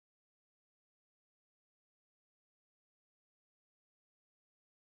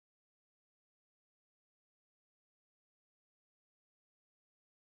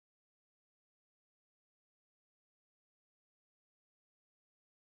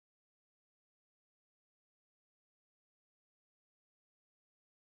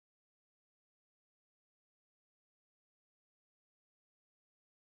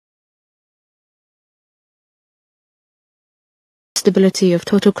stability of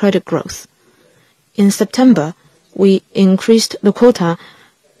total credit growth. In September, we increased the quota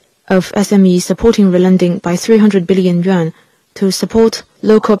of SME supporting relending by 300 billion yuan to support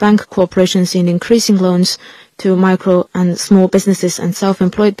local bank corporations in increasing loans to micro and small businesses and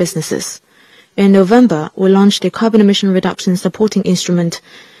self-employed businesses. In November, we launched a carbon emission reduction supporting instrument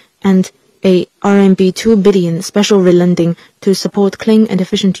and a RMB 2 billion special relending to support clean and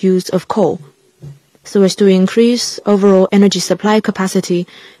efficient use of coal, so as to increase overall energy supply capacity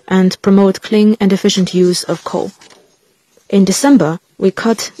and promote clean and efficient use of coal. In December, we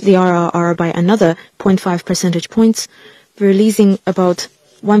cut the RRR by another 0.5 percentage points, releasing about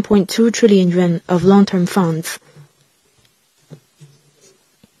 1.2 trillion yuan of long-term funds.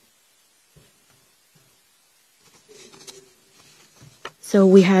 So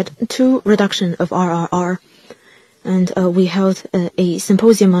we had 2 reduction of RRR, and we held a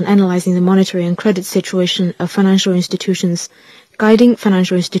symposium on analyzing the monetary and credit situation of financial institutions, guiding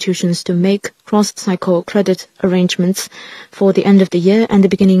financial institutions to make cross-cycle credit arrangements for the end of the year and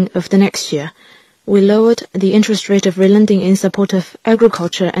the beginning of the next year. We lowered the interest rate of relending in support of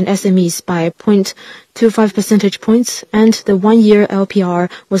agriculture and SMEs by 0.25 percentage points, and the 1-year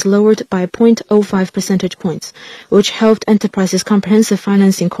LPR was lowered by 0.05 percentage points, which helped enterprises' comprehensive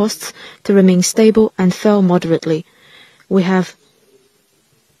financing costs to remain stable and fell moderately. We have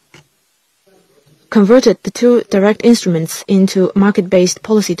converted the 2 direct instruments into market-based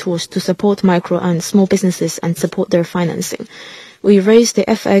policy tools to support micro and small businesses and support their financing. We raised the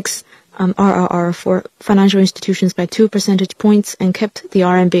FX RRR for financial institutions by 2 percentage points and kept the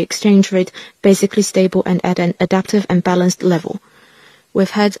RMB exchange rate basically stable and at an adaptive and balanced level.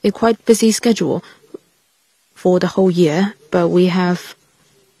 We've had a quite busy schedule for the whole year, but we have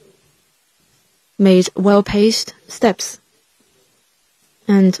made well-paced steps,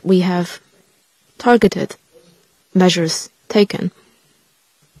 and we have targeted measures taken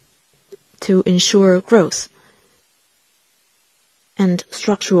to ensure growth and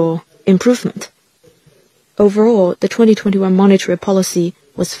structural improvement. Overall, the 2021 monetary policy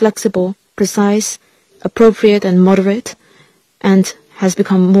was flexible, precise, appropriate and moderate, and has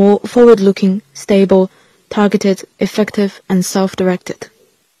become more forward-looking, stable, targeted, effective and self-directed.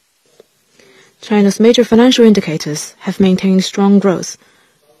 China's major financial indicators have maintained strong growth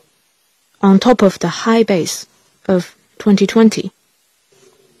on top of the high base of 2020.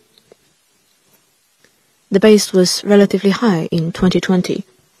 The base was relatively high in 2020.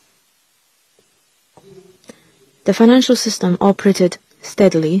 The financial system operated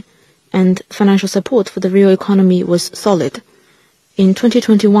steadily, and financial support for the real economy was solid. In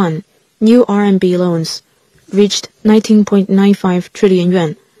 2021, new RMB loans reached 19.95 trillion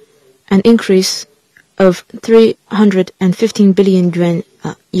yuan, an increase of 315 billion yuan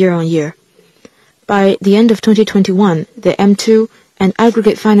year-on-year. By the end of 2021, the M2 and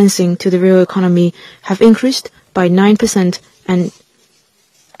aggregate financing to the real economy have increased by 9% and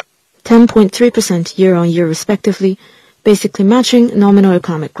 10.3% year-on-year respectively, basically matching nominal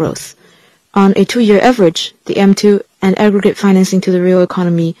economic growth. On a 2-year average, the M2 and aggregate financing to the real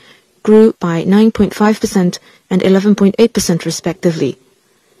economy grew by 9.5% and 11.8% respectively,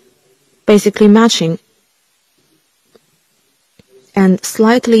 basically matching and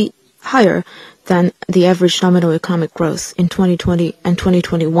slightly higher than the average nominal economic growth in 2020 and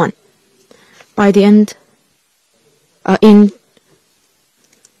 2021. By the end,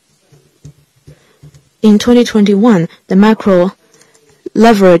 in 2021, the macro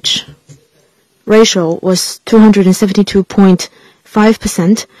leverage ratio was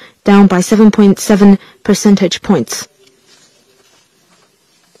 272.5%, down by 7.7 percentage points.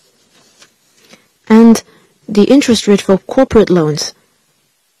 And the interest rate for corporate loans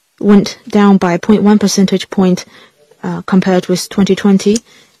went down by 0.1 percentage point compared with 2020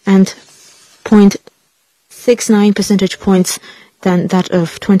 and 0.69 percentage points than that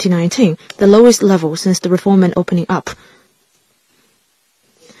of 2019, the lowest level since the reform and opening up.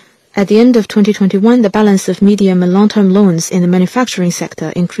 At the end of 2021, the balance of medium and long-term loans in the manufacturing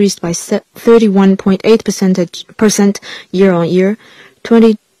sector increased by 31.8% year-on-year,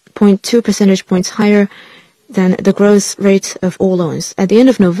 20.2 percentage points higher than the growth rate of all loans. At the end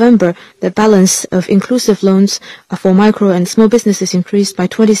of November, the balance of inclusive loans for micro and small businesses increased by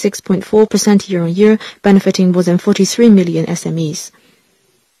 26.4% year-on-year, benefiting more than 43 million SMEs.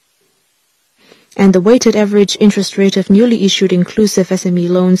 And the weighted average interest rate of newly issued inclusive SME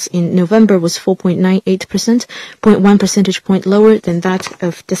loans in November was 4.98%, 0.1 percentage point lower than that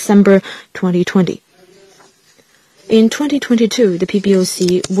of December 2020. In 2022, the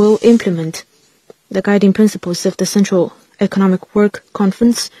PBOC will implement the guiding principles of the Central Economic Work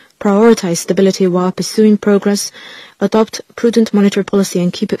Conference, prioritize stability while pursuing progress, adopt prudent monetary policy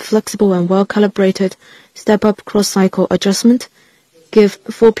and keep it flexible and well-calibrated, step up cross-cycle adjustment, give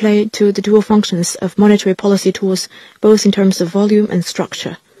full play to the dual functions of monetary policy tools, both in terms of volume and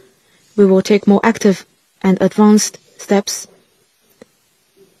structure. We will take more active and advanced steps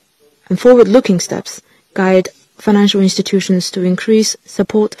and forward-looking steps, guide financial institutions to increase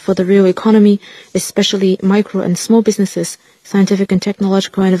support for the real economy, especially micro and small businesses, scientific and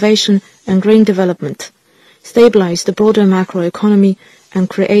technological innovation, and green development, stabilize the broader macroeconomy, and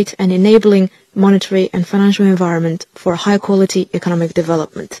create an enabling monetary and financial environment for high-quality economic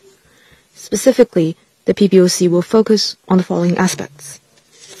development. Specifically, the PBOC will focus on the following aspects.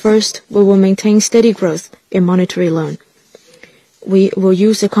 First, we will maintain steady growth in monetary loan. We will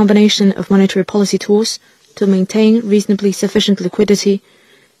use a combination of monetary policy tools to maintain reasonably sufficient liquidity,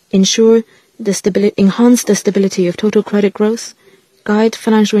 enhance the stability of total credit growth, guide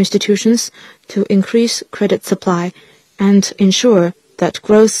financial institutions to increase credit supply, and ensure that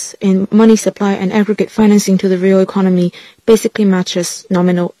growth in money supply and aggregate financing to the real economy basically matches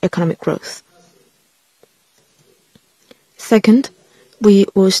nominal economic growth. Second, we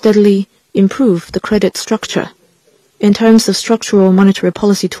will steadily improve the credit structure. In terms of structural monetary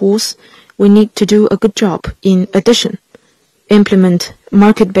policy tools, we need to do a good job in addition, implement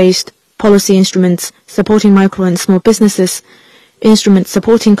market-based policy instruments supporting micro and small businesses, instruments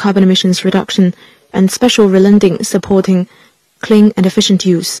supporting carbon emissions reduction, and special relending supporting clean and efficient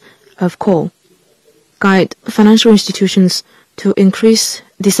use of coal. Guide financial institutions to increase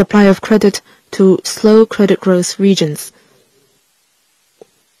the supply of credit to slow credit growth regions.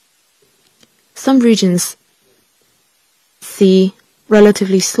 Some regions see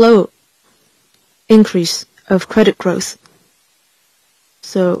relatively slow increase of credit growth.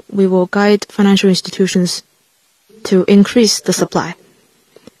 So we will guide financial institutions to increase the supply,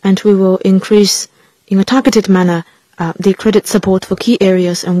 and we will increase in a targeted manner the credit support for key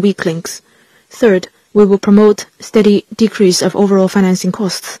areas and weak links. Third, we will promote steady decrease of overall financing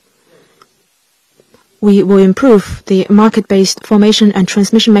costs. We will improve the market-based formation and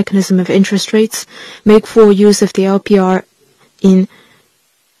transmission mechanism of interest rates, make full use of the LPR in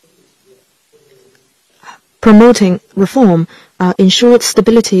promoting reform, ensure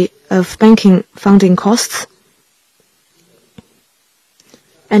stability of banking funding costs,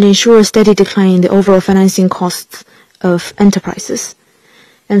 and ensure a steady decline in the overall financing costs of enterprises.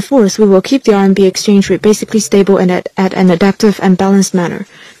 And fourth, we will keep the RMB exchange rate basically stable and at an adaptive and balanced manner.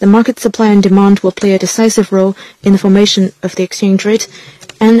 The market supply and demand will play a decisive role in the formation of the exchange rate,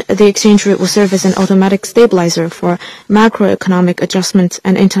 and the exchange rate will serve as an automatic stabilizer for macroeconomic adjustment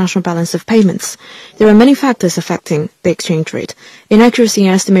and international balance of payments. There are many factors affecting the exchange rate. Inaccuracy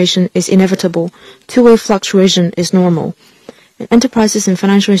in estimation is inevitable. Two-way fluctuation is normal. Enterprises and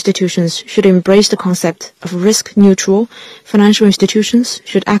financial institutions should embrace the concept of risk-neutral. Financial institutions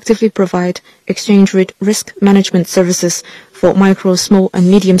should actively provide exchange rate risk management services for micro, small, and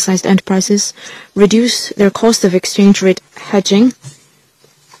medium-sized enterprises, reduce their cost of exchange rate hedging,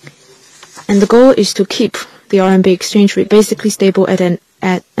 and the goal is to keep the RMB exchange rate basically stable at an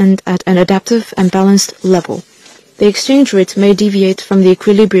adaptive and balanced level. The exchange rate may deviate from the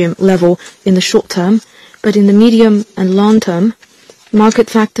equilibrium level in the short term, but in the medium and long term,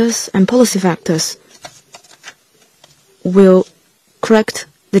 market factors and policy factors will correct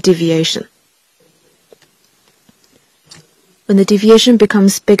the deviation. When the deviation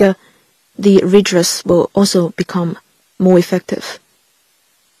becomes bigger, the redress will also become more effective.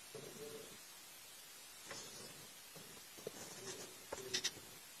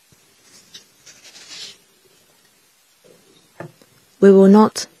 We will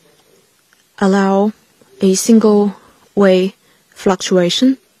not allow a single-way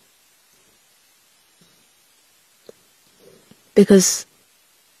fluctuation, because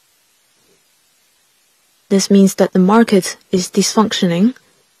this means that the market is dysfunctioning.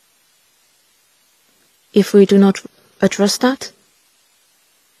 If we do not address that,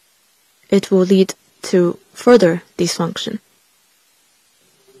 it will lead to further dysfunction.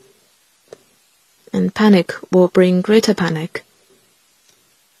 And panic will bring greater panic.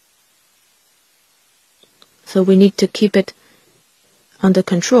 So we need to keep it under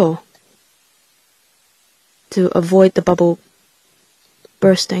control to avoid the bubble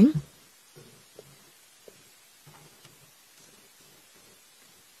bursting.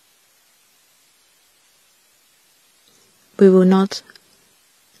 We will not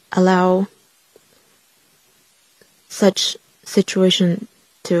allow such situation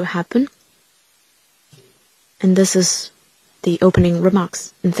to happen. And this is the opening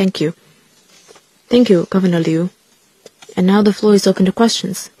remarks. And thank you. Thank you, Governor Liu. And now the floor is open to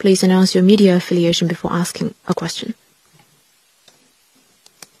questions. Please announce your media affiliation before asking a question.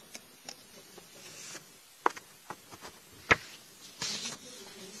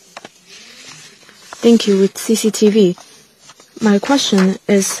 Thank you. With CCTV. My question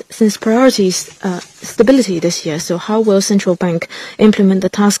is, since priority is stability this year, so how will central bank implement the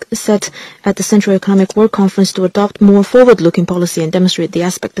task set at the Central Economic Work Conference to adopt more forward-looking policy and demonstrate the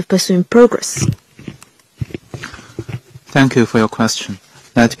aspect of pursuing progress? Thank you for your question.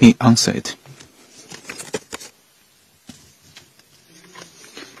 Let me answer it.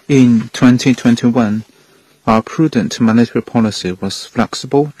 In 2021, our prudent monetary policy was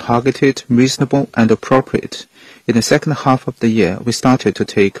flexible, targeted, reasonable, and appropriate. In the second half of the year, we started to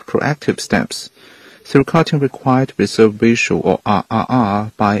take proactive steps. Through cutting required reserve ratio, or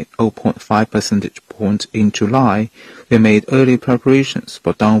RRR, by 0.5 percentage points in July, we made early preparations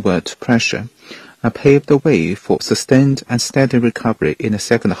for downward pressure and paved the way for sustained and steady recovery in the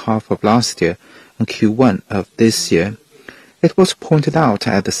second half of last year and Q1 of this year. It was pointed out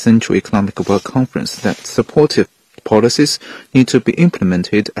at the Central Economic Work Conference that supportive policies need to be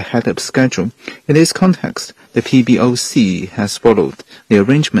implemented ahead of schedule. In this context, the PBOC has followed the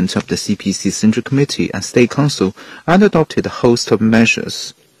arrangement of the CPC Central Committee and State Council and adopted a host of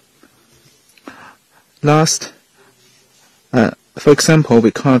measures. For example,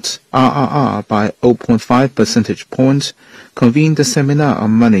 we cut RRR by 0.5 percentage points, convened a seminar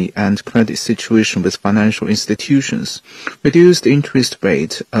on money and credit situation with financial institutions, reduced the interest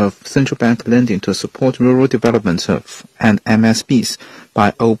rate of central bank lending to support rural development and MSBs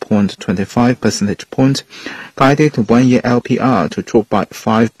by 0.25 percentage points, guided the one-year LPR to drop by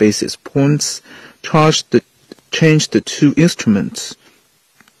 5 basis points, changed the two instruments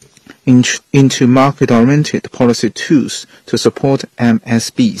into market-oriented policy tools to support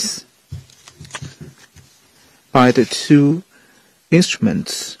MSBs. By the two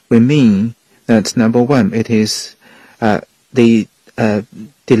instruments, we mean that number one, it is the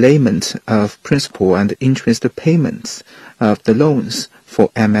delayment of principal and interest payments of the loans for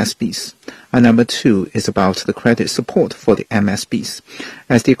MSBs. And number two is about the credit support for the MSBs.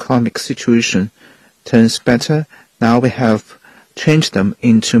 As the economic situation turns better, now we have changed them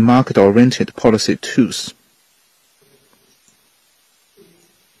into market-oriented policy tools.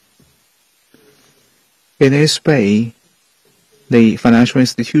 In this way, the financial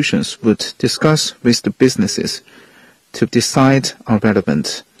institutions would discuss with the businesses to decide on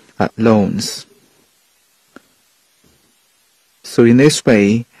relevant loans. So in this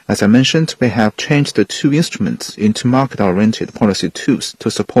way, as I mentioned, we have changed the two instruments into market-oriented policy tools to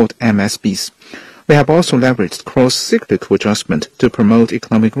support MSBs. We have also leveraged cross-cyclical adjustment to promote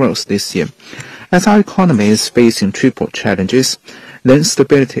economic growth this year. As our economy is facing triple challenges, then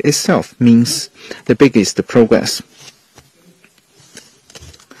stability itself means the biggest progress.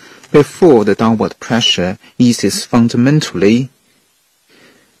 Before the downward pressure eases fundamentally,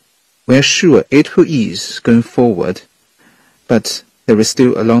 we are sure it will ease going forward, but there is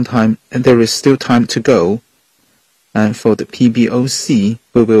still a long time, and there is still time to go. And for the PBOC,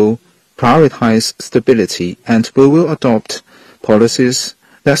 we will prioritize stability, and we will adopt policies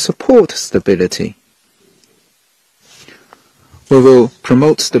that support stability. We will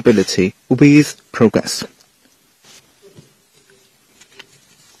promote stability with progress.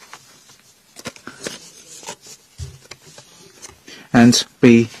 And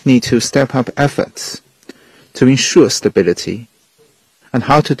we need to step up efforts to ensure stability. And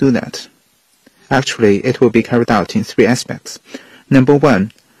how to do that? Actually, it will be carried out in three aspects. Number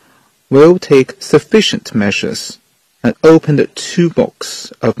one, we'll take sufficient measures and open the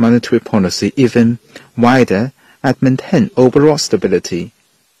toolbox of monetary policy even wider and maintain overall stability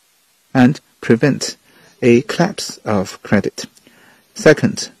and prevent a collapse of credit.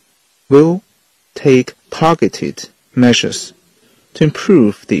 Second, we'll take targeted measures to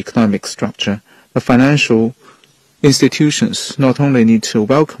improve the economic structure. The financial institutions not only need to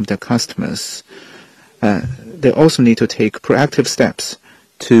welcome their customers, they also need to take proactive steps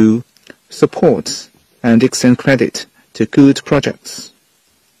to support and extend credit to good projects.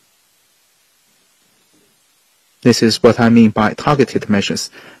 This is what I mean by targeted measures.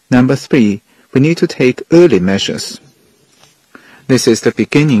 Number three, we need to take early measures. This is the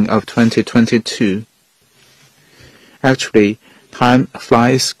beginning of 2022. Actually, time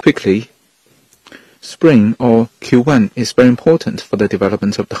flies quickly. Spring or Q1 is very important for the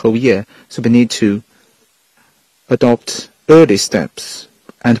development of the whole year, so we need to adopt early steps,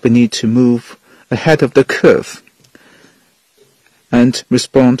 and we need to move ahead of the curve and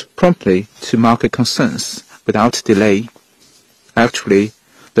respond promptly to market concerns without delay. Actually,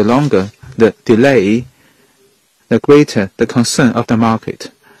 the longer the delay, the greater the concern of the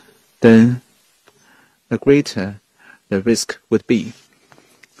market, then the greater the risk would be.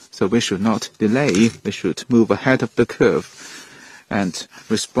 So we should not delay, we should move ahead of the curve and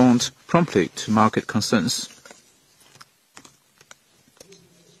respond promptly to market concerns.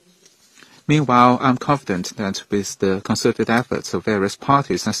 Meanwhile, I'm confident that with the concerted efforts of various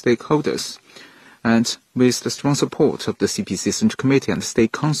parties and stakeholders, and with the strong support of the CPC Central Committee and the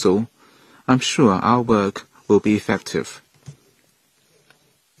State Council, I'm sure our work will be effective.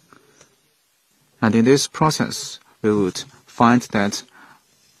 And in this process, we would find that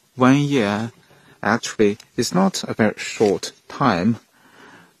 1 year actually is not a very short time.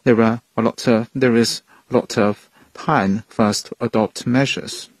 There is a lot of time for us to adopt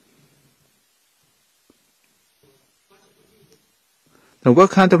measures. Now,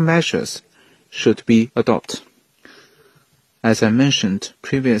 what kind of measures should we adopt? As I mentioned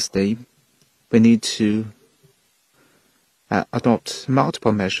previously, we need to adopt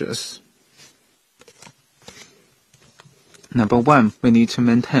multiple measures. Number one, we need to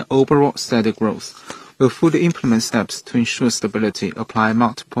maintain overall steady growth. We'll fully implement steps to ensure stability, apply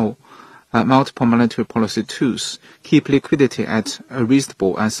multiple monetary policy tools, keep liquidity at a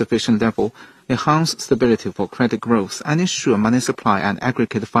reasonable and sufficient level, enhance stability for credit growth, and ensure money supply and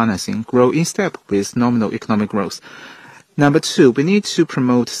aggregate financing grow in step with nominal economic growth. Number two, we need to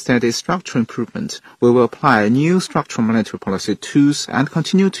promote steady structural improvement. We will apply new structural monetary policy tools and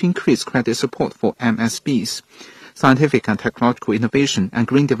continue to increase credit support for MSBs, scientific and technological innovation, and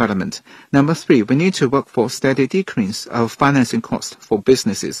green development. Number three, we need to work for steady decrease of financing costs for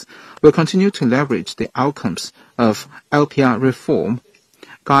businesses. We'll continue to leverage the outcomes of LPR reform,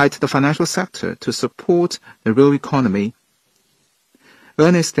 guide the financial sector to support the real economy,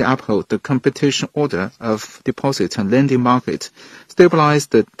 earnestly uphold the competition order of deposit and lending market, stabilize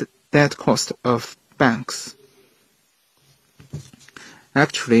the debt cost of banks.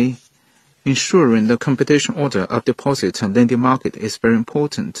 Actually, ensuring the competition order of deposit and lending market is very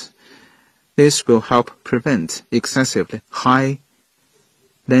important. This will help prevent excessively high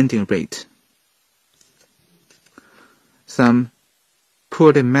lending rate. Some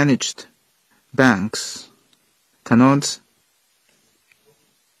poorly managed banks cannot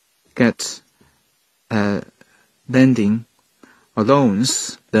get lending or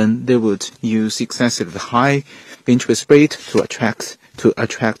loans, then they would use excessively high interest rate to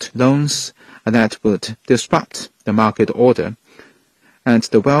attract loans, and that would disrupt the market order, and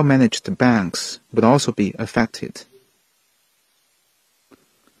the well-managed banks would also be affected.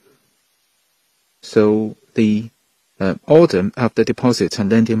 So the order of the deposit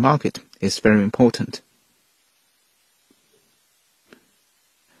and lending market is very important.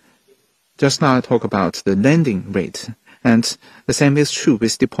 Just now I talk about the lending rate, and the same is true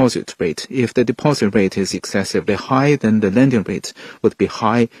with deposit rate. If the deposit rate is excessively high, then the lending rate would be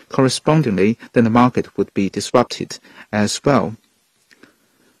high. Correspondingly, then the market would be disrupted as well.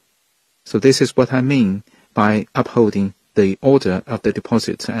 So this is what I mean by upholding the order of the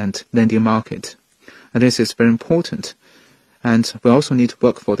deposit and lending market. And this is very important. And we also need to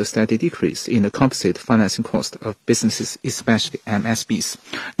work for the steady decrease in the composite financing cost of businesses, especially MSBs.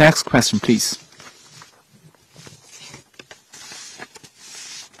 Next question, please.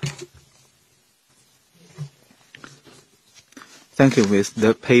 Thank you. With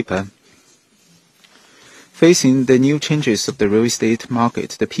the paper. Facing the new changes of the real estate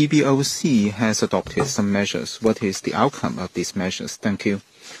market, the PBOC has adopted some measures. What is the outcome of these measures? Thank you.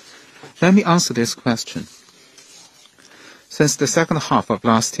 Let me answer this question. Since the second half of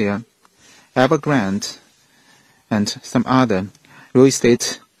last year, Evergrande and some other real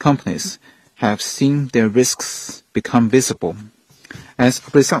estate companies have seen their risks become visible. As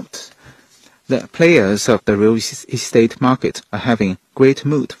a result, the players of the real estate market are having great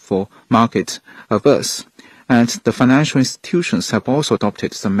mood for market averse, and the financial institutions have also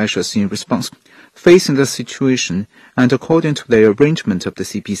adopted some measures in response. Facing the situation, and according to the arrangement of the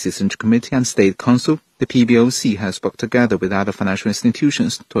CPC Central Committee and State Council, the PBOC has worked together with other financial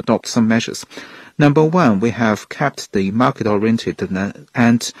institutions to adopt some measures. Number one, we have kept the market-oriented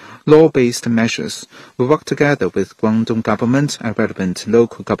and law-based measures. We work together with Guangdong government and relevant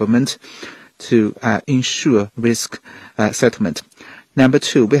local government to ensure risk settlement. Number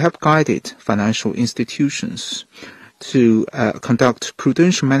two, we have guided financial institutions to conduct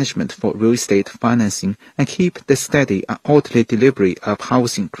prudential management for real estate financing and keep the steady and orderly delivery of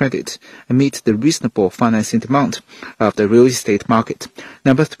housing credit and meet the reasonable financing demand of the real estate market.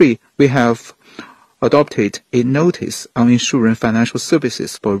 Number three, we have adopted a notice on ensuring financial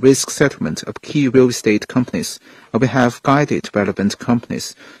services for risk settlement of key real estate companies. We have guided relevant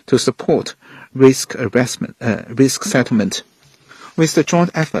companies to support risk settlement with the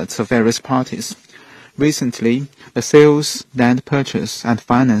joint efforts of various parties. Recently, the sales, land purchase, and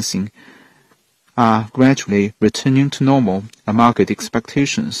financing are gradually returning to normal, and market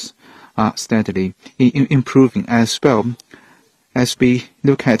expectations are steadily improving as well. As we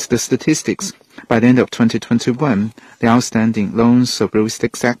look at the statistics, by the end of 2021, the outstanding loans of real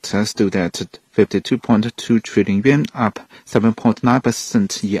estate sector stood at 52.2 trillion yuan, up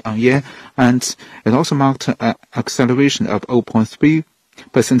 7.9% year-on-year, and it also marked an acceleration of 0.3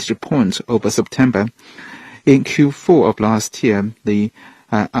 percentage points over September. In Q4 of last year, the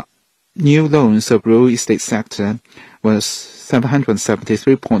new loans of real estate sector was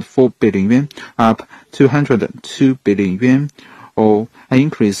 773.4 billion yuan, up 202 billion yuan, or an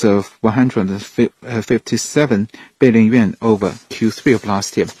increase of 157 billion yuan over Q3 of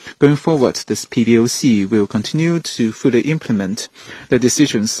last year. Going forward, this PBOC will continue to fully implement the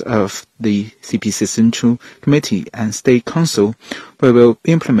decisions of the CPC Central Committee and State Council. We will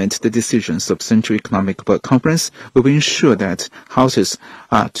implement the decisions of Central Economic Work Conference. We will ensure that houses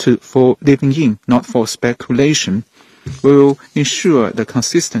are for living in, not for speculation. We will ensure the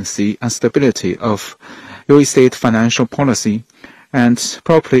consistency and stability of real estate financial policy and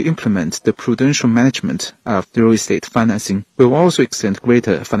properly implement the prudential management of the real estate financing. We will also extend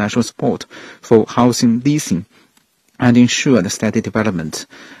greater financial support for housing leasing and ensure the steady development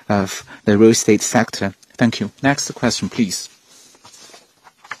of the real estate sector. Thank you. Next question, please.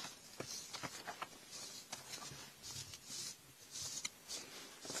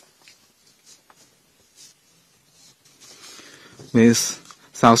 With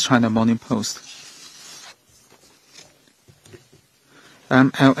South China Morning Post.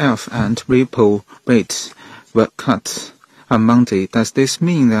 MLF and repo rates were cut on Monday. Does this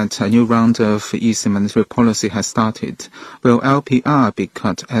mean that a new round of easy monetary policy has started? Will LPR be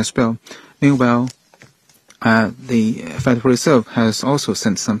cut as well? Meanwhile, the Federal Reserve has also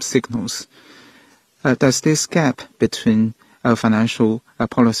sent some signals. Does this gap between financial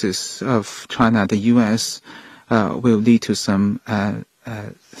policies of China and the U.S. will lead to some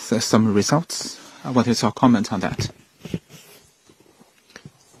results? What is your comment on that?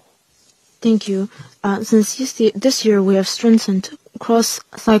 Thank you. Since this year, we have strengthened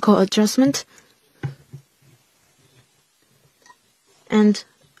cross-cycle adjustment. And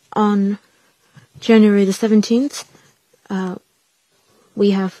on January the 17th,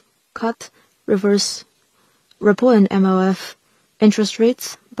 we have cut reverse repo and MLF interest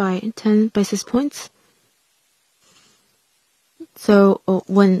rates by 10 basis points. So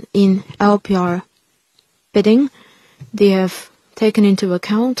when in LPR bidding, they have taken into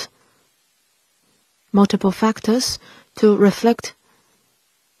account multiple factors to reflect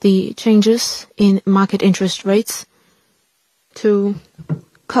the changes in market interest rates to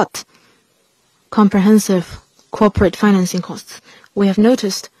cut comprehensive corporate financing costs. We have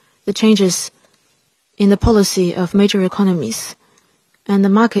noticed the changes in the policy of major economies, and the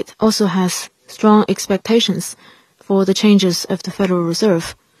market also has strong expectations for the changes of the Federal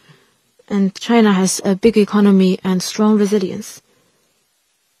Reserve. And China has a big economy and strong resilience.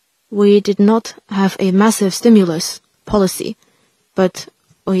 We did not have a massive stimulus policy, but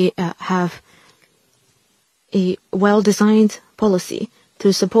we have a well-designed policy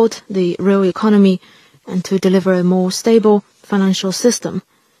to support the real economy and to deliver a more stable financial system.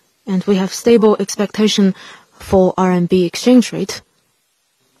 And we have stable expectation for RMB exchange rate.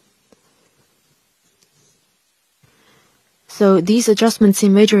 So these adjustments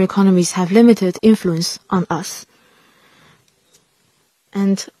in major economies have limited influence on us.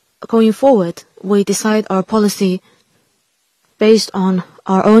 And going forward, we decide our policy based on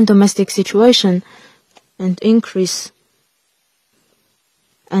our own domestic situation and increase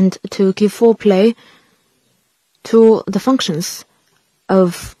and to give full play to the functions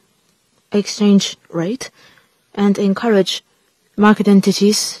of exchange rate and encourage market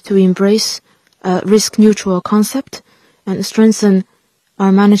entities to embrace a risk-neutral concept and strengthen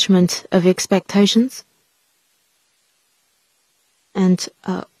our management of expectations. And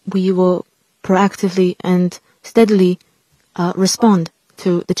we will proactively and steadily respond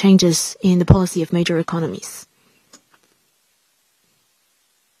to the changes in the policy of major economies.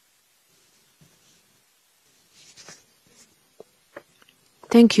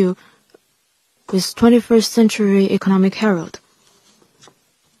 Thank you. With 21st Century Economic Herald.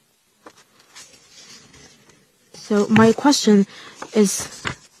 So my question is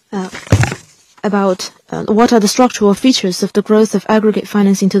about what are the structural features of the growth of aggregate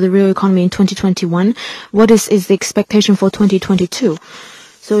financing to the real economy in 2021. What is the expectation for 2022?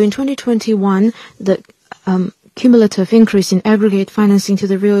 So in 2021, the cumulative increase in aggregate financing to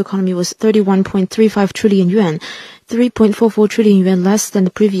the real economy was 31.35 trillion yuan, 3.44 trillion yuan less than the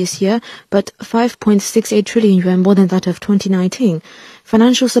previous year, but 5.68 trillion yuan more than that of 2019.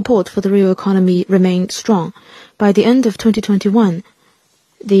 Financial support for the real economy remained strong. By the end of 2021,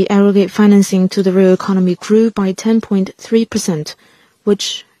 the aggregate financing to the real economy grew by 10.3%,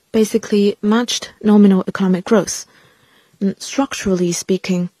 which basically matched nominal economic growth. Structurally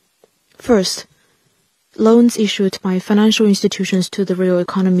speaking, first, loans issued by financial institutions to the real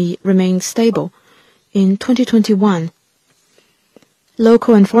economy remained stable. In 2021,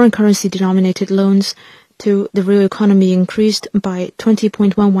 local and foreign currency denominated loans to the real economy increased by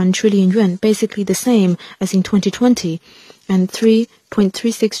 20.11 trillion yuan, basically the same as in 2020, and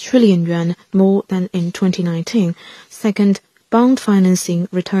 3.36 trillion yuan more than in 2019. Second, bond financing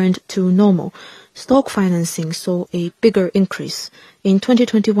returned to normal. Stock financing saw a bigger increase. In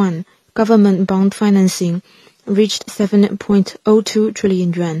 2021, government bond financing reached 7.02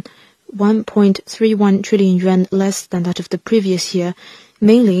 trillion yuan, 1.31 trillion yuan less than that of the previous year,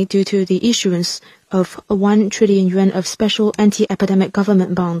 mainly due to the issuance of 1 trillion yuan of special anti-epidemic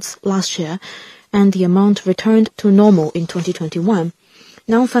government bonds last year, and the amount returned to normal in 2021.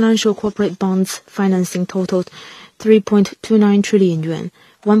 Non-financial corporate bonds financing totaled 3.29 trillion yuan,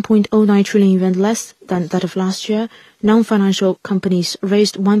 1.09 trillion yuan less than that of last year. Non-financial companies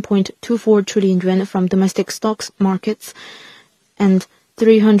raised 1.24 trillion yuan from domestic stocks markets and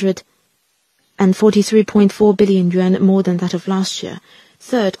 343.4 billion yuan more than that of last year.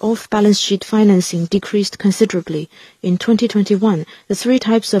 Third, off-balance sheet financing decreased considerably. In 2021, the three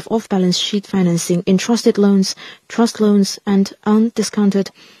types of off-balance sheet financing, entrusted loans, trust loans, and undiscounted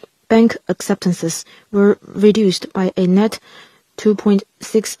bank acceptances, were reduced by a net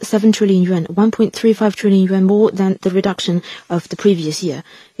 2.67 trillion yuan, 1.35 trillion yuan more than the reduction of the previous year.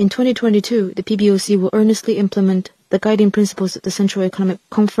 In 2022, the PBOC will earnestly implement the guiding principles of the Central Economic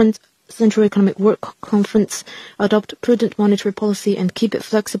Work Conference, adopt prudent monetary policy and keep it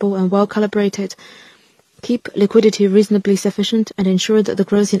flexible and well-calibrated, keep liquidity reasonably sufficient, and ensure that the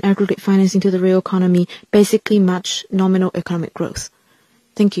growth in aggregate financing to the real economy basically match nominal economic growth.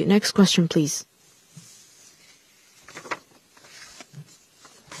 Thank you. Next question, please.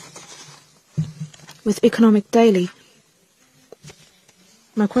 With Economic Daily,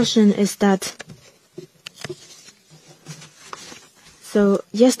 my question is that so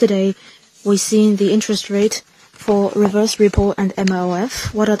yesterday we seen the interest rate for reverse repo and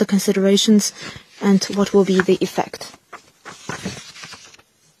MLF. What are the considerations and what will be the effect?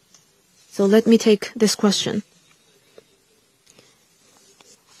 So let me take this question.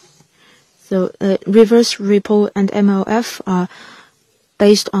 So reverse repo and MLF are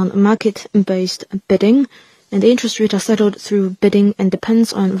based on market-based bidding, and the interest rates are settled through bidding and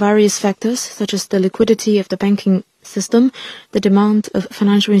depends on various factors such as the liquidity of the banking system, the demand of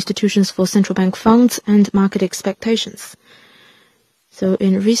financial institutions for central bank funds, and market expectations. So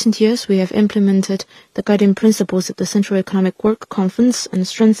in recent years, we have implemented the guiding principles of the Central Economic Work Conference and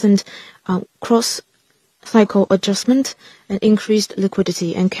strengthened cross-cycle adjustment and increased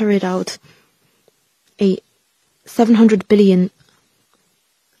liquidity and carried out a 700 billion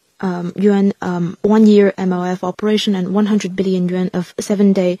yuan one-year MLF operation and 100 billion yuan of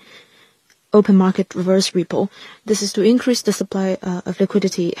 7-day open market reverse repo. This is to increase the supply of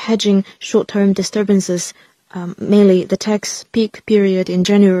liquidity, hedging short-term disturbances. Mainly the tax peak period in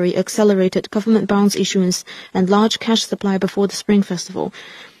January accelerated government bonds issuance and large cash supply before the Spring Festival,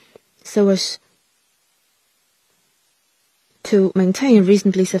 so as to maintain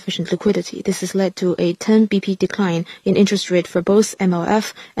reasonably sufficient liquidity. This has led to a 10 BP decline in interest rate for both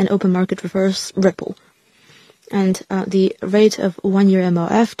MLF and open market reverse repo. And the rate of one-year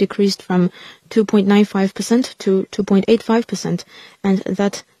MLF decreased from 2.95% to 2.85%, and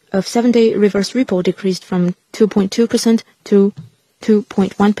that of 7-day reverse repo decreased from 2.2% to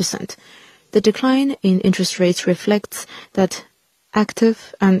 2.1%. The decline in interest rates reflects that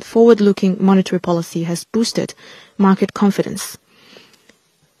active and forward-looking monetary policy has boosted market confidence.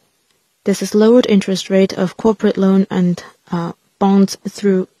 This has lowered interest rate of corporate loan and bonds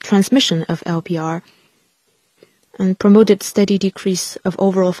through transmission of LPR and promoted steady decrease of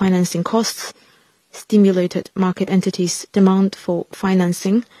overall financing costs, stimulated market entities' demand for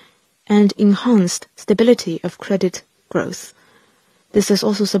financing, and enhanced stability of credit growth. This has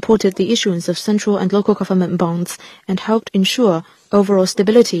also supported the issuance of central and local government bonds and helped ensure overall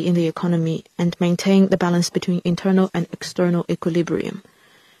stability in the economy and maintain the balance between internal and external equilibrium.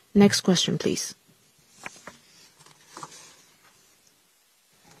 Next question, please.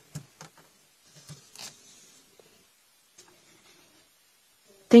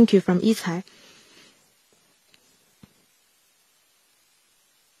 Thank you, from Yicai.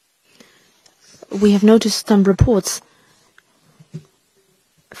 We have noticed some reports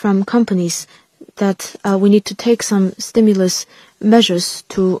from companies that we need to take some stimulus measures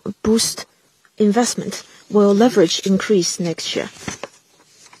to boost investment. Will leverage increase next year?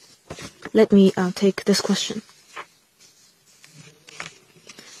 Let me take this question.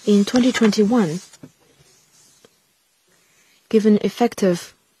 In 2021, given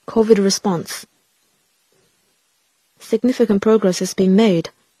effective COVID response, significant progress has been made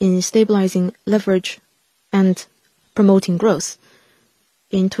in stabilizing leverage and promoting growth.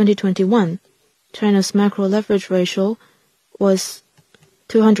 In 2021, China's macro leverage ratio was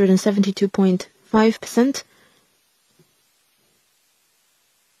 272.5%,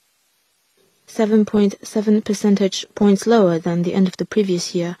 7.7 percentage points lower than the end of the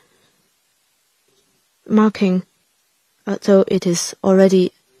previous year, marking so it is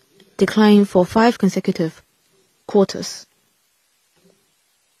already declining for 5 consecutive quarters.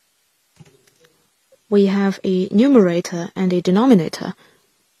 We have a numerator and a denominator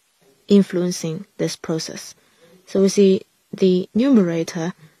influencing this process. So we see the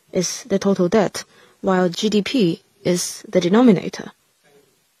numerator is the total debt, while GDP is the denominator.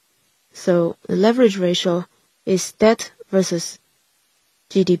 So the leverage ratio is debt versus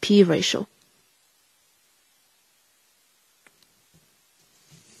GDP ratio.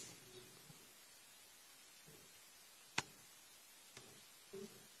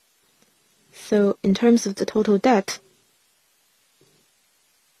 So in terms of the total debt,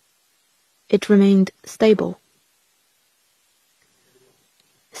 it remained stable,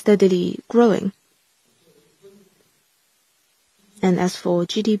 steadily growing. And as for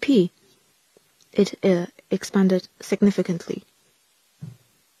GDP, it expanded significantly.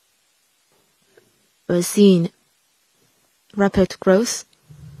 We're seeing rapid growth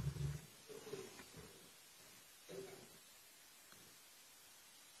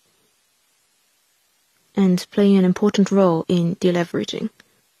and playing an important role in deleveraging.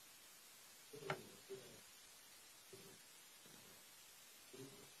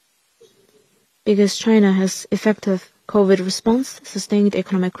 Because China has effective COVID response, sustained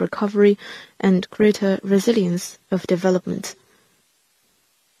economic recovery, and greater resilience of development.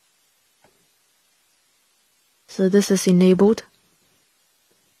 So this has enabled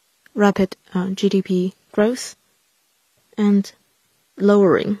rapid GDP growth and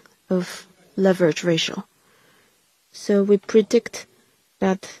lowering of leverage ratio. So we predict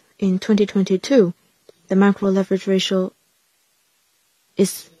that in 2022, the macro leverage ratio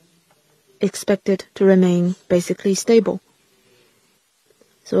is expected to remain basically stable.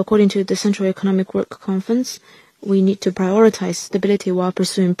 So according to the Central Economic Work Conference, we need to prioritize stability while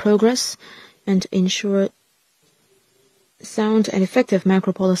pursuing progress and ensure sound and effective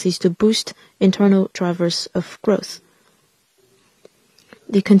macro policies to boost internal drivers of growth.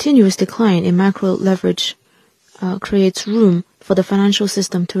 The continuous decline in macro leverage creates room for the financial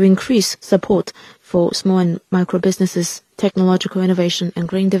system to increase support for small and micro businesses, technological innovation, and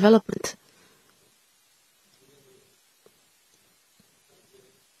green development.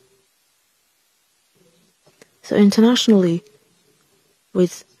 So internationally,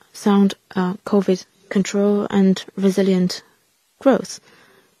 with sound COVID control and resilient growth,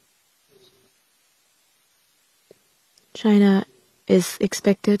 China is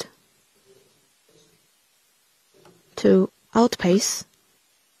expected to outpace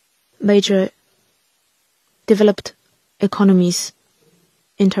major developed economies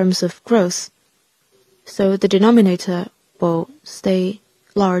in terms of growth. So the denominator will stay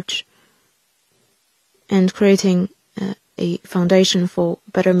large and creating a foundation for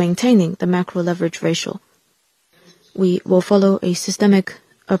better maintaining the macro leverage ratio. We will follow a systemic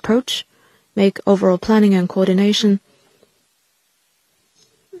approach, make overall planning and coordination,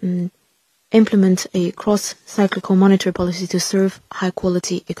 implement a cross-cyclical monetary policy to serve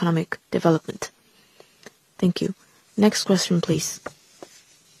high-quality economic development. Thank you. Next question, please.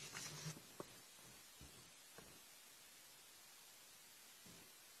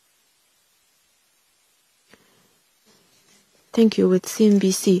 Thank you. With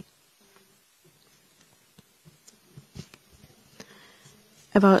CNBC.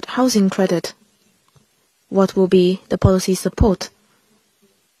 About housing credit, what will be the policy support?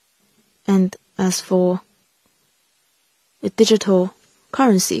 And as for the digital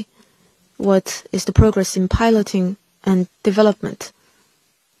currency, what is the progress in piloting and development?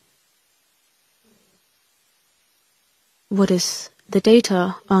 What is the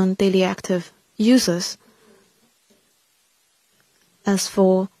data on daily active users. As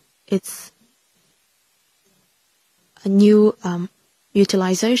for its new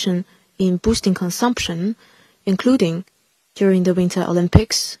utilization in boosting consumption, including during the Winter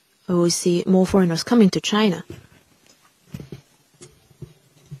Olympics, we will see more foreigners coming to China.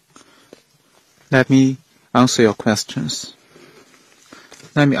 Let me answer your questions.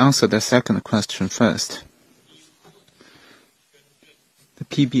 Let me answer the second question first. The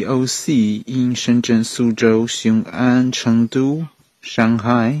PBOC in Shenzhen, Suzhou, Xiong'an, Chengdu,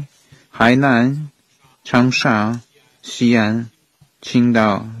 Shanghai, Hainan, Changsha, Xi'an,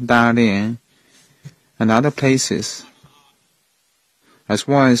 Qingdao, Dalian, and other places, as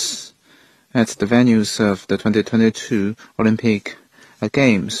well as at the venues of the 2022 Olympic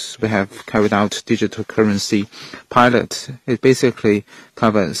Games, we have carried out digital currency pilot. It basically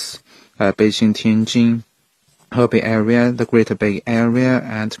covers Beijing, Tianjin, Hebei area, the Greater Bay Area,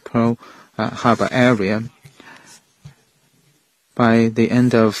 and Pearl Harbor area. By the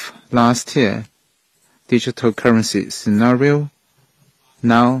end of last year, digital currency scenario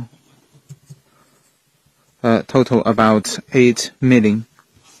now total about 8 million.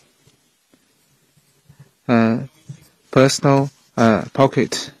 Personal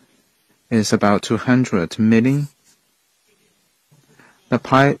pocket is about 200 million. The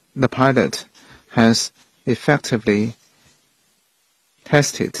pilot has effectively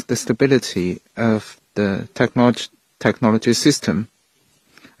tested the stability of the technology system,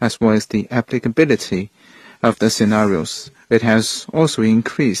 as well as the applicability of the scenarios. It has also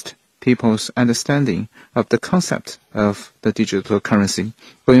increased people's understanding of the concept of the digital currency.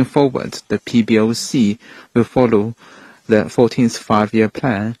 Going forward, the PBOC will follow the 14th five-year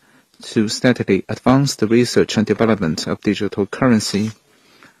plan to steadily advance the research and development of digital currency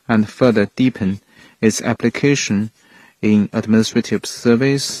and further deepen its application in administrative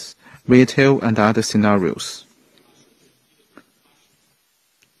service, retail, and other scenarios.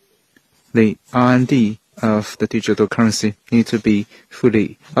 The R&D of the digital currency need to be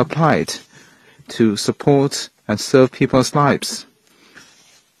fully applied to support and serve people's lives,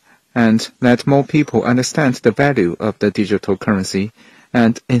 and let more people understand the value of the digital currency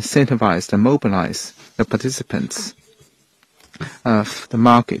and incentivize and mobilize the participants of the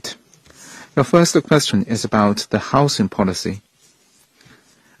market. Your first question is about the housing policy.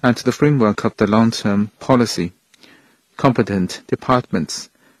 And the framework of the long-term policy, competent departments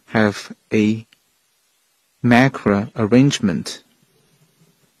have a macro arrangement.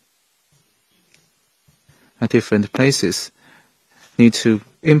 At different places need to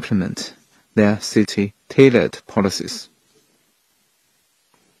implement their city-tailored policies.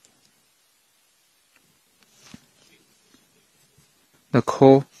 The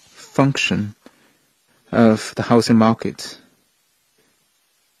core function of the housing market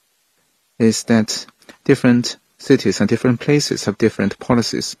is that different cities and different places have different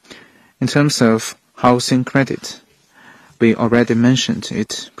policies. In terms of housing credit, we already mentioned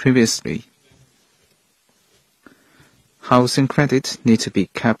it previously. Housing credit needs to be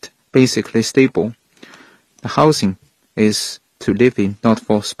kept basically stable. The housing is to live in, not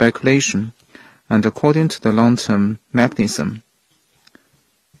for speculation, and according to the long-term mechanism,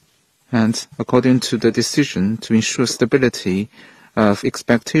 and according to the decision to ensure stability of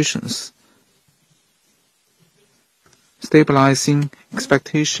expectations. Stabilizing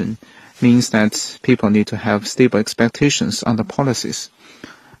expectation means that people need to have stable expectations on the policies.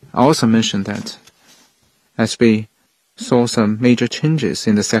 I also mentioned that as we saw some major changes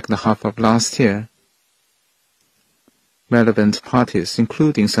in the second half of last year, relevant parties,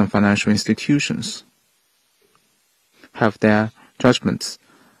 including some financial institutions, have their judgments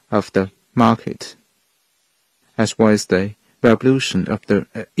of the market, as well as the evolution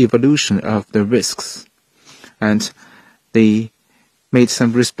of the risks, and they made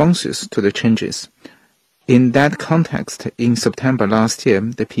some responses to the changes. In that context, in September last year,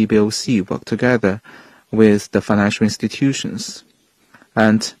 the PBOC worked together with the financial institutions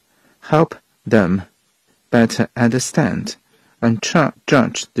and help them better understand and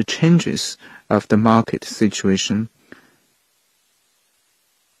judge the changes of the market situation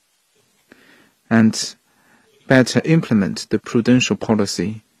and better implement the prudential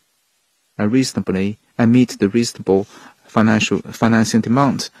policy reasonably and meet the reasonable financing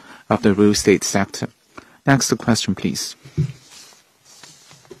demand of the real estate sector. Next question, please.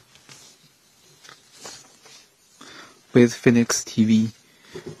 With Phoenix TV,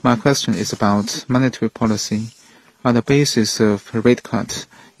 my question is about monetary policy. On the basis of rate cut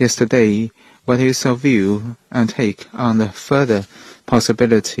yesterday, what is your view and take on the further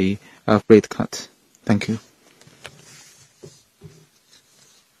possibility of rate cut? Thank you.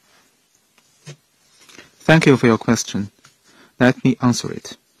 Thank you for your question. Let me answer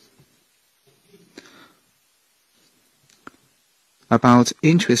it. About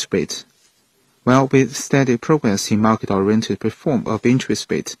interest rate. Well, with steady progress in market-oriented reform of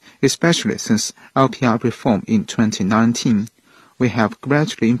interest rate, especially since LPR reform in 2019, we have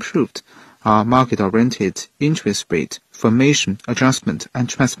gradually improved our market-oriented interest rate formation, adjustment, and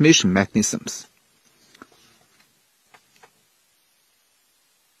transmission mechanisms.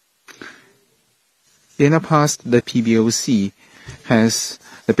 In the past, the PBOC has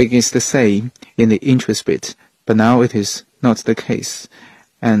the biggest say in the interest rate, but now it is not the case.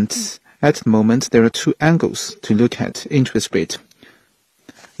 And at the moment, there are two angles to look at interest rate.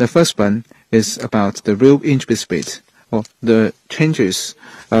 The first one is about the real interest rate, or the changes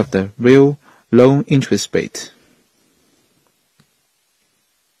of the real loan interest rate.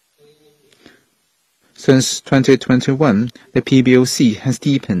 Since 2021, the PBOC has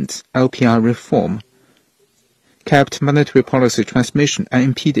deepened LPR reform, kept monetary policy transmission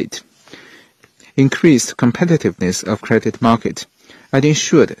unimpeded, increased competitiveness of credit market, and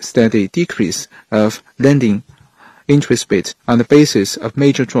ensured steady decrease of lending interest rate on the basis of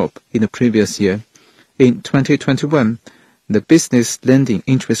major drop in the previous year. In 2021, the business lending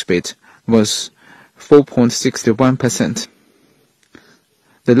interest rate was 4.61%,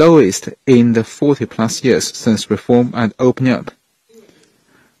 the lowest in the 40-plus years since reform and opening up.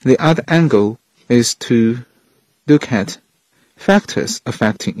 The other angle is to look at factors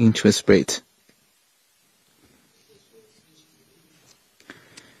affecting interest rate,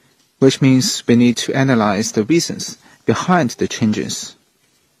 which means we need to analyze the reasons behind the changes.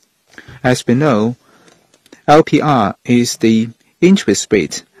 As we know, LPR is the interest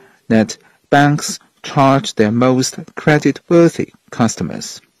rate that banks charge their most credit-worthy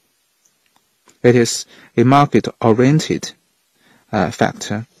customers. It is a market-oriented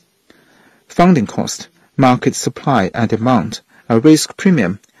factor. Funding cost, market supply and demand, a risk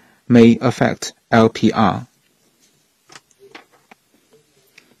premium may affect LPR.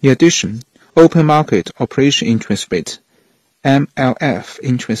 In addition, open market operation interest rate, MLF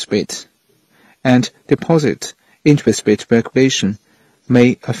interest rate, and deposit interest rate regulation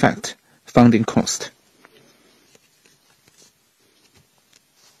may affect funding cost.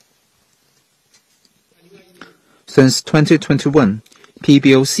 Since 2021,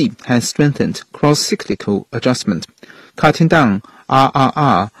 PBOC has strengthened cross-cyclical adjustment, cutting down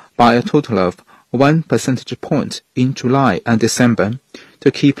RRR by a total of 1 percentage point in July and December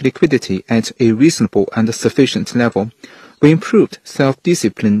to keep liquidity at a reasonable and sufficient level. We improved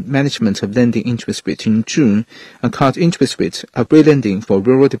self-disciplined management of lending interest rate in June and cut interest rate of re-lending for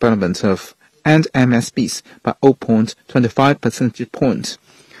rural development and MSBs by 0.25 percentage points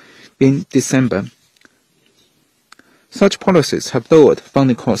in December. Such policies have lowered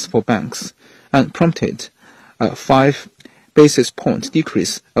funding costs for banks and prompted a 5 basis point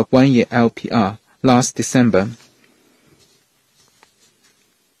decrease of one-year LPR last December.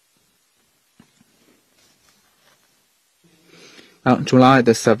 On July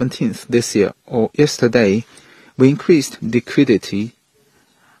the 17th this year, or yesterday, we increased liquidity,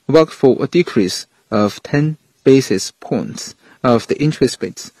 worked for a decrease of 10 basis points of the interest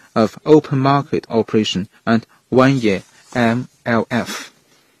rates of open market operation and one-year MLF.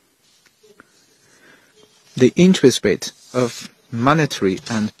 The interest rate of monetary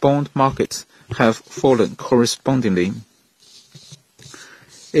and bond markets have fallen correspondingly.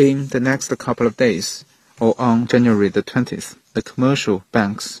 In the next couple of days, or on January the 20th, the commercial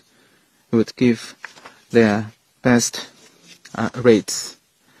banks would give their best rates.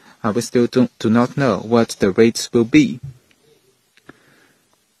 We still do not know what the rates will be.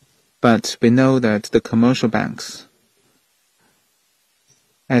 But we know that the commercial banks,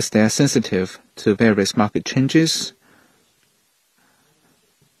 as they are sensitive to various market changes,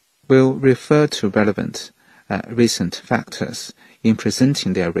 will refer to relevant recent factors in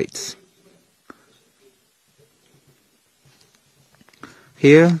presenting their rates.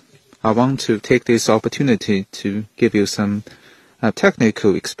 Here, I want to take this opportunity to give you some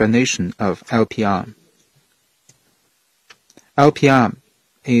technical explanation of LPR. LPR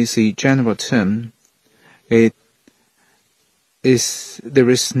is a general term. There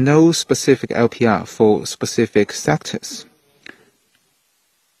is no specific LPR for specific sectors.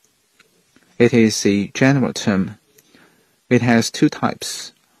 It is a general term. It has two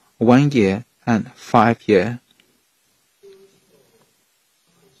types, 1 year and 5 year.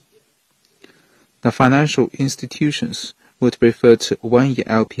 The financial institutions would refer to 1 year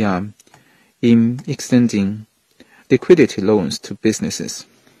LPR in extending liquidity loans to businesses.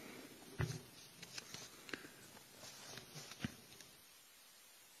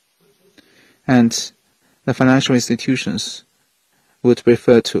 And the financial institutions would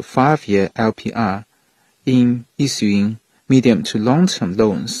refer to 5-year LPR in issuing medium to long-term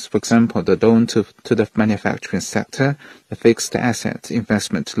loans, for example, the loan to the manufacturing sector, the fixed asset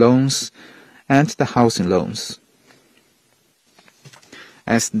investment loans, and the housing loans.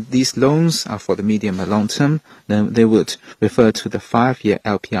 As these loans are for the medium and long term, then they would refer to the 5-year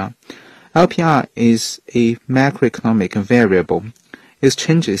LPR. LPR is a macroeconomic variable. Its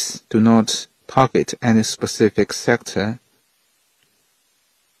changes do not target any specific sector.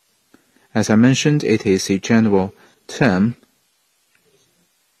 As I mentioned, it is a general term.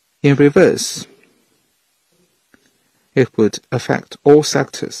 In reverse, it would affect all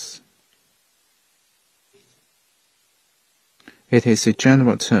sectors. It is a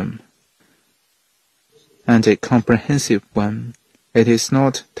general term and a comprehensive one. It is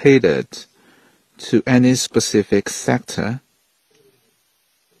not tailored to any specific sector.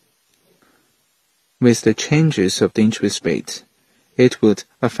 With the changes of the interest rate, it would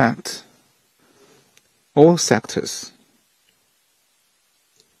affect all sectors.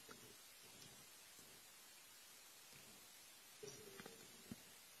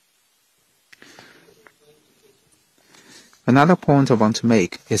 Another point I want to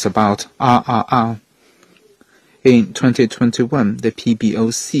make is about RRR. In 2021, the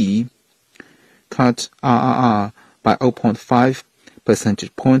PBOC cut RRR by 0.5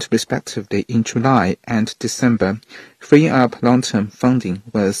 percentage point respectively in July and December, freeing up long-term funding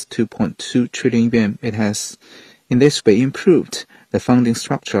worth 2.2 trillion yuan. It has in this way improved the funding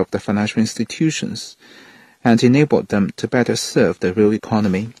structure of the financial institutions and enabled them to better serve the real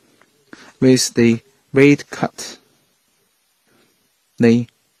economy. With the rate cut, the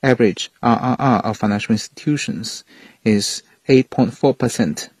average RRR of financial institutions is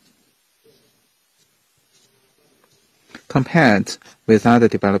 8.4%. Compared with other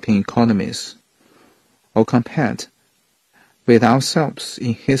developing economies, or compared with ourselves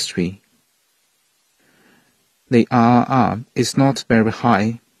in history, the RRR is not very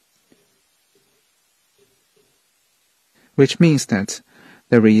high, which means that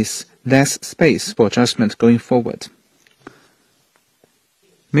there is less space for adjustment going forward.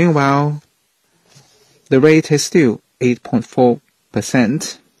 Meanwhile, the rate is still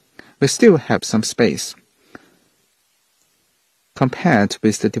 8.4%. We still have some space. Compared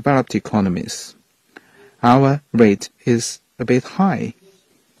with the developed economies, our rate is a bit high.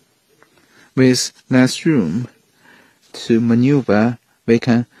 With less room to maneuver, we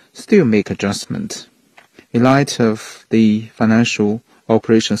can still make adjustment. In light of the financial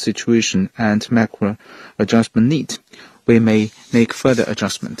operation situation and macro adjustment need, we may make further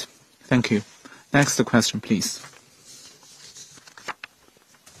adjustment. Thank you. Next question, please.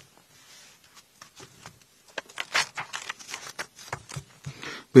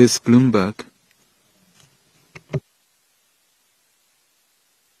 With Bloomberg.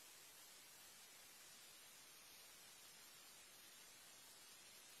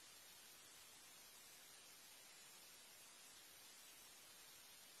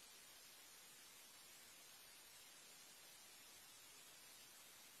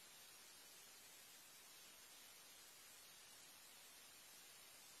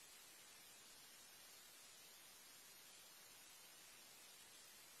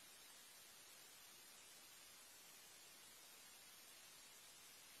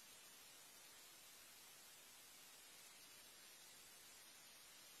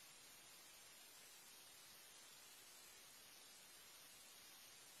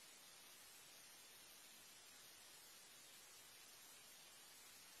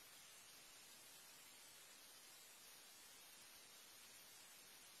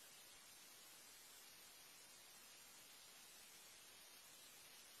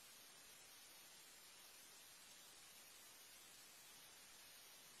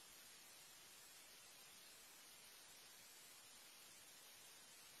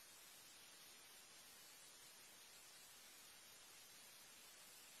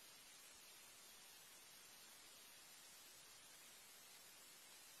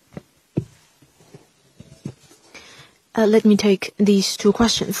 Let me take these two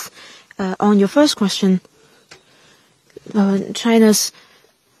questions. On your first question, China's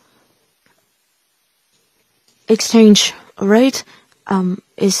exchange rate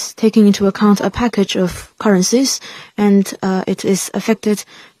is taking into account a package of currencies, and it is affected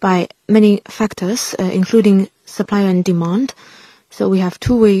by many factors, including supply and demand. So we have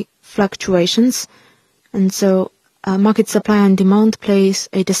two-way fluctuations, and so market supply and demand plays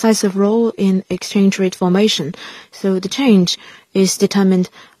a decisive role in exchange rate formation. So the change is determined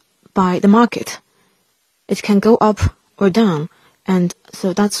by the market. It can go up or down And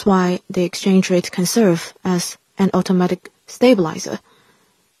so that's why the exchange rate can serve as an automatic stabilizer.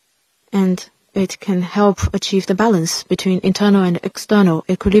 And it can help achieve the balance between internal and external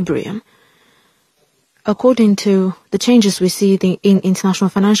equilibrium. According to the changes we see in international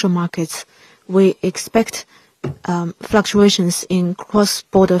financial markets, we expect fluctuations in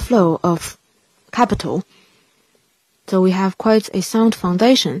cross-border flow of capital. So we have quite a sound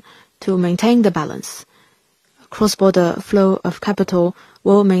foundation to maintain the balance. Cross-border flow of capital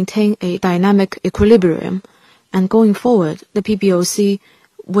will maintain a dynamic equilibrium, and going forward, the PBOC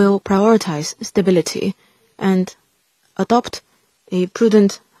will prioritize stability and adopt a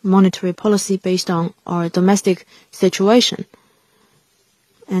prudent monetary policy based on our domestic situation,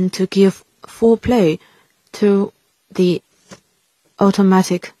 and to give full play to the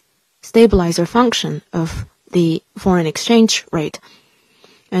automatic stabilizer function of the foreign exchange rate.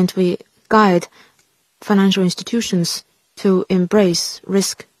 And we guide financial institutions to embrace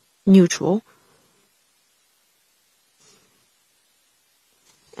risk neutral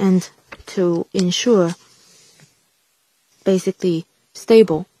and to ensure basically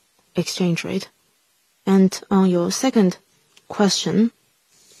stable exchange rate. And on your second question,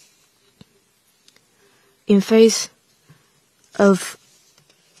 in face of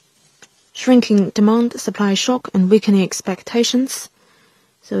shrinking demand, supply shock, and weakening expectations,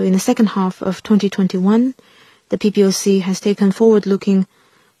 so in the second half of 2021, the PBOC has taken forward-looking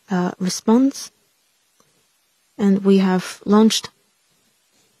response, and we have launched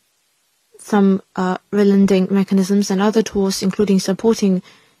some relending mechanisms and other tools, including supporting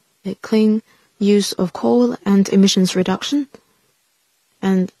the clean use of coal and emissions reduction.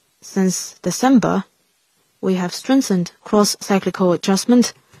 And since December, we have strengthened cross-cyclical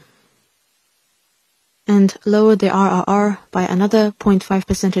adjustment and lowered the RRR by another 0.5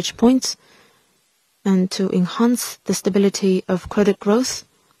 percentage points, and to enhance the stability of credit growth.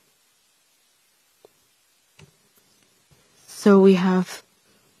 So we have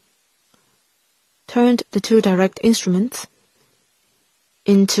turned the two direct instruments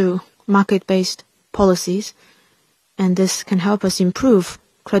into market-based policies, and this can help us improve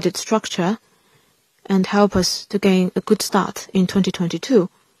credit structure and help us to gain a good start in 2022.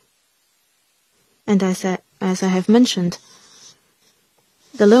 And as I have mentioned,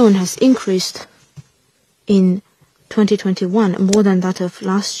 the loan has increased in 2021 more than that of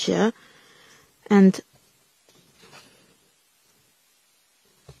last year, and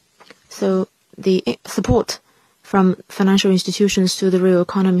so the support from financial institutions to the real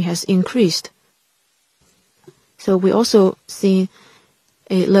economy has increased. So we also see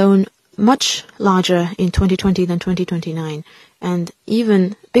a loan much larger in 2020 than 2029, and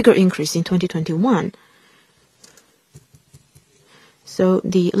even bigger increase in 2021. So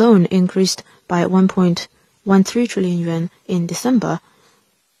the loan increased by 1.13 trillion yuan in December.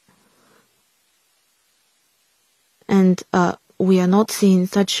 And we are not seeing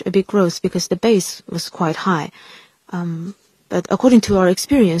such a big growth because the base was quite high. But according to our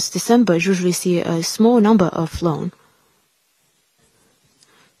experience, December usually see a small number of loan.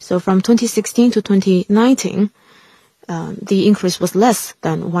 So from 2016 to 2019, the increase was less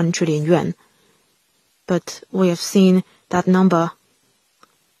than 1 trillion yuan. But we have seen that number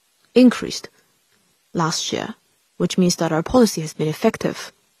increased last year, which means that our policy has been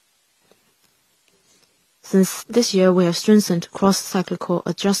effective. Since this year, we have strengthened cross-cyclical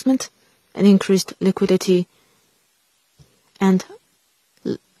adjustment and increased liquidity and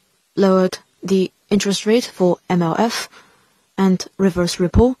lowered the interest rate for MLF and reverse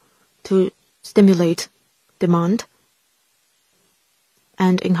repo to stimulate demand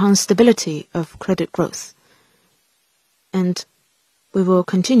and enhance stability of credit growth. And we will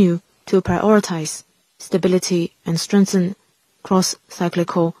continue to prioritize stability and strengthen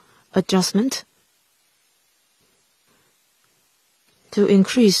cross-cyclical adjustment to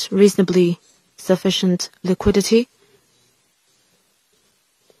increase reasonably sufficient liquidity.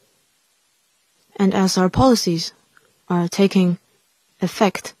 And as our policies are taking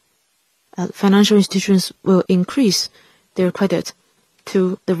effect, financial institutions will increase their credit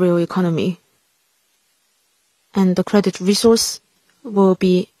to the real economy, and the credit resource will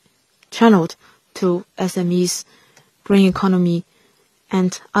be channeled to SMEs, green economy,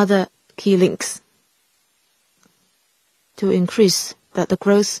 and other key links to increase that the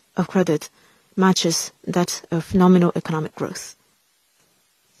growth of credit matches that of nominal economic growth.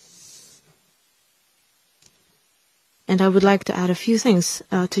 And I would like to add a few things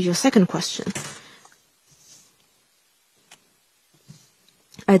to your second question.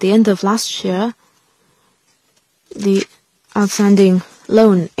 At the end of last year, the outstanding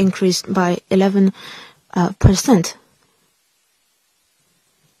loan increased by 11%.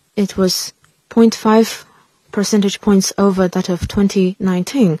 it was 0.5 percentage points over that of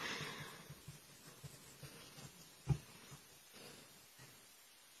 2019.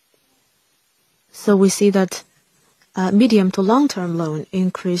 So we see that medium to long-term loan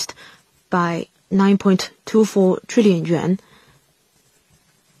increased by 9.24 trillion yuan.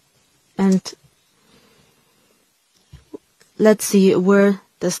 And let's see where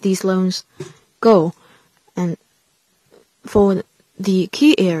does these loans go. And for the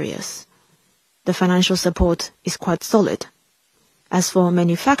key areas, the financial support is quite solid. As for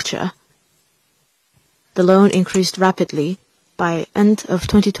manufacture, the loan increased rapidly. By end of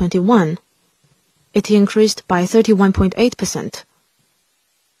 2021, it increased by 31.8%.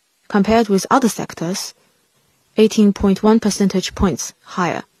 Compared with other sectors, 18.1 percentage points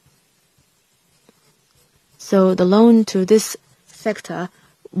higher. So the loan to this sector,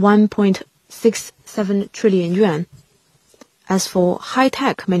 1.67 trillion yuan. As for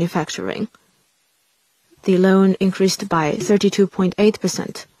high-tech manufacturing, the loan increased by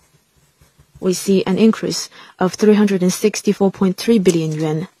 32.8%. We see an increase of 364.3 billion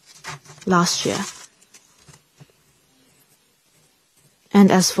yuan last year.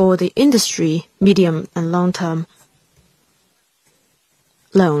 And as for the industry medium and long-term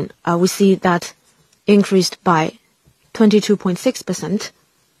loan, we see that increased by 22.6%.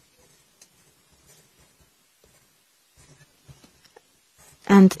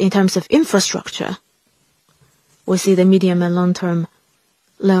 And in terms of infrastructure, we see the medium and long-term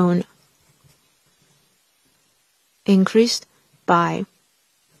loan increased by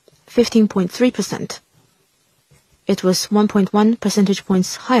 15.3%. It was 1.1 percentage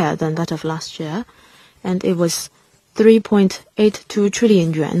points higher than that of last year, and it was 3.82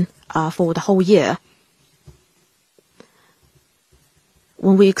 trillion yuan for the whole year.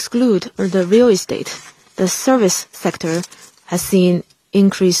 When we exclude the real estate, the service sector has seen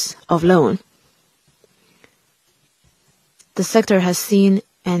increase of loan. The sector has seen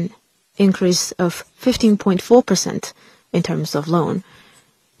an increase of 15.4% in terms of loan,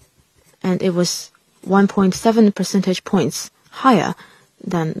 and it was 1.7 percentage points higher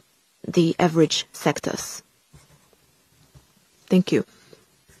than the average sectors. Thank you.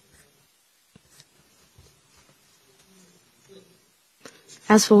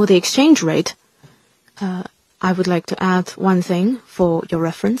 As for the exchange rate, I would like to add one thing for your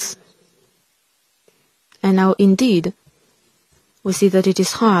reference. And now, indeed, we see that it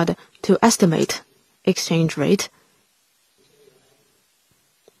is hard to estimate exchange rate.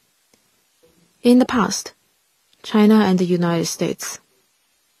 In the past, China and the United States,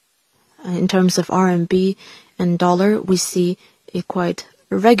 in terms of RMB and dollar, we see a quite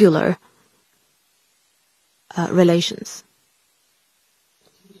regular relations.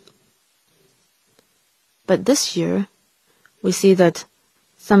 But this year, we see that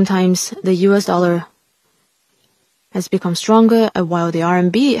sometimes the US dollar has become stronger, while the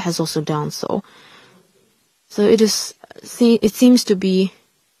RMB has also done so. So it seems to be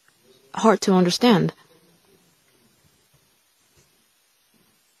hard to understand.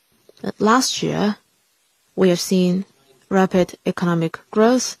 But last year, we have seen rapid economic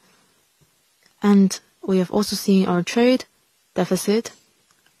growth, and we have also seen our trade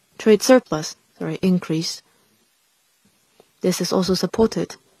surplus increase. This has also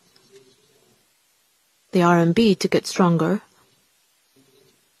supported the RMB to get stronger.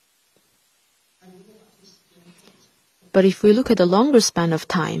 But if we look at the longer span of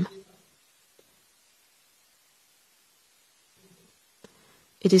time,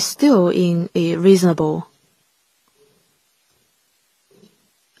 it is still in a reasonable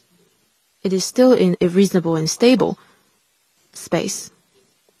and stable space,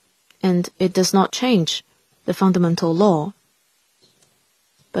 and it does not change the fundamental law.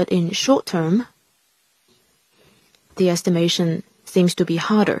 But in short term, the estimation seems to be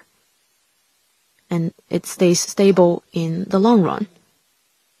harder, and it stays stable in the long run.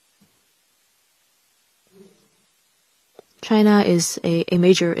 China is a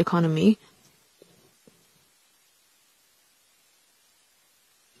major economy.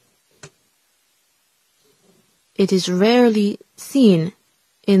 It is rarely seen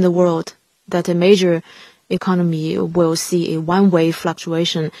in the world that a major economy will see a one-way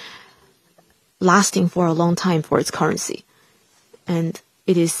fluctuation lasting for a long time for its currency. And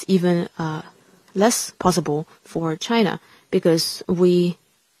it is even less possible for China because we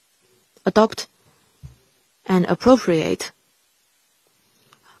adopt and appropriate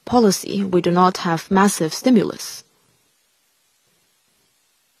policy. We do not have massive stimulus.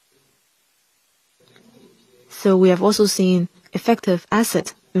 So we have also seen effective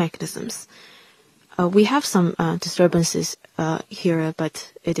asset mechanisms. We have some disturbances here,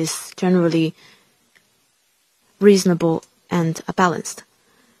 but it is generally reasonable and balanced.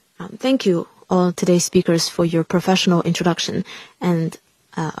 Thank you, all today's speakers, for your professional introduction, and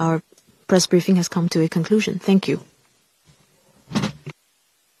our press briefing has come to a conclusion. Thank you.